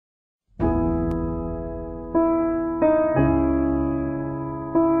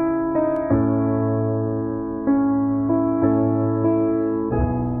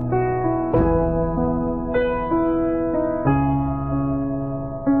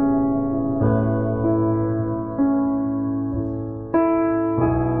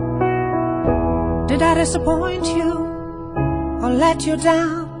disappoint you or let you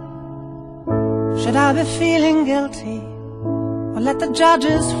down? Should I be feeling guilty or let the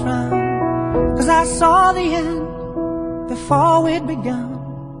judges frown? 'Cause I saw the end before we'd begun.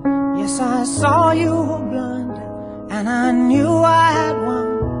 Yes, I saw you were blind and I knew I had won.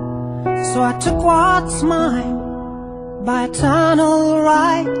 So I took what's mine by eternal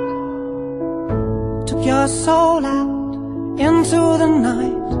right, took your soul out into the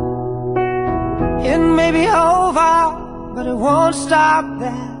night. It may be over, but it won't stop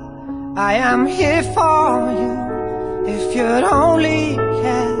there. I am here for you if you'd only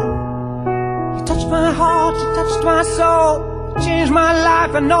care. You touched my heart, you touched my soul, you changed my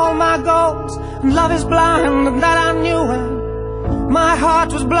life and all my goals. And love is blind, and that I knew when my heart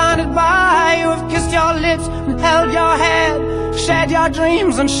was blinded by you. Have kissed your lips and held your head, shared your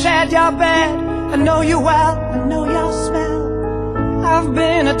dreams and shared your bed. I know you well, I know your smell, I've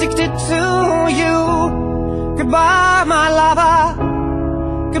been addicted to you. Goodbye, my lover,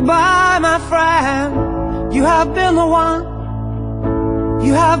 goodbye, my friend. You have been the one,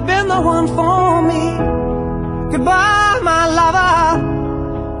 you have been the one for me. Goodbye, my lover,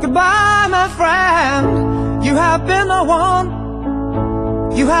 goodbye, my friend. You have been the one,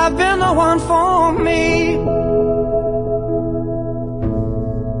 you have been the one for me.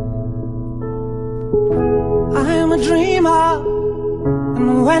 I am a dreamer, and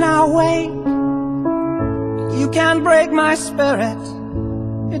when I wake, you can't break my spirit.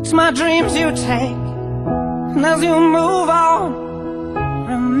 It's my dreams you take, and as you move on,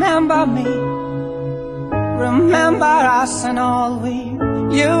 remember me, remember us and all we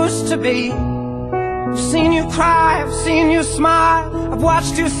used to be. I've seen you cry, I've seen you smile, I've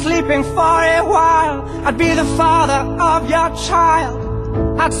watched you sleeping for a while. I'd be the father of your child,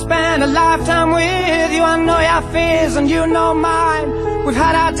 I'd spend a lifetime with you. I know your fears and you know mine. We've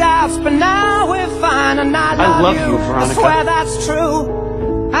had our doubts, but now we're fine. And I love you, Veronica. I swear that's true.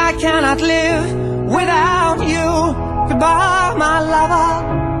 I cannot live without you. Goodbye, my lover,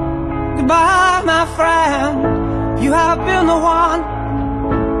 goodbye, my friend. You have been the one,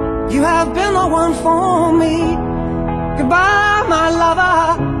 you have been the one for me. Goodbye, my lover,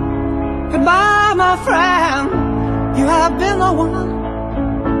 goodbye, my friend. You have been the one,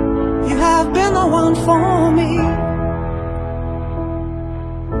 you have been the one for me.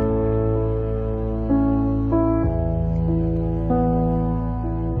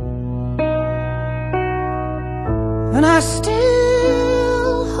 And I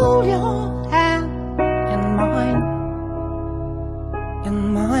still hold your hand in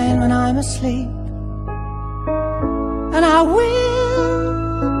mine when I'm asleep. And I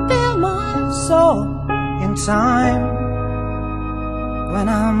will bare my soul in time when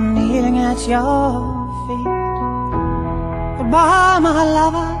I'm kneeling at your feet. Goodbye, my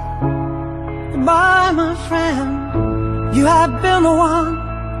lover, goodbye, my friend. You have been the one,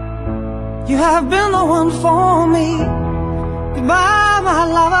 you have been the one for me. Goodbye, my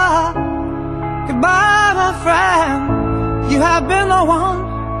lover, goodbye, my friend. You have been the one,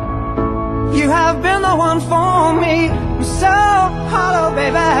 you have been the one for me. I'm so hollow,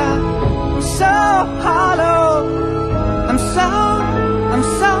 baby, I'm so hollow. I'm so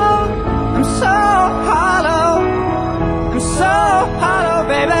hollow. I'm so hollow,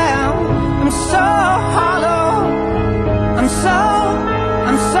 baby, I'm so hollow. I'm so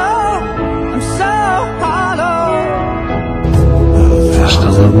hollow.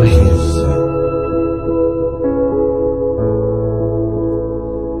 Still love me?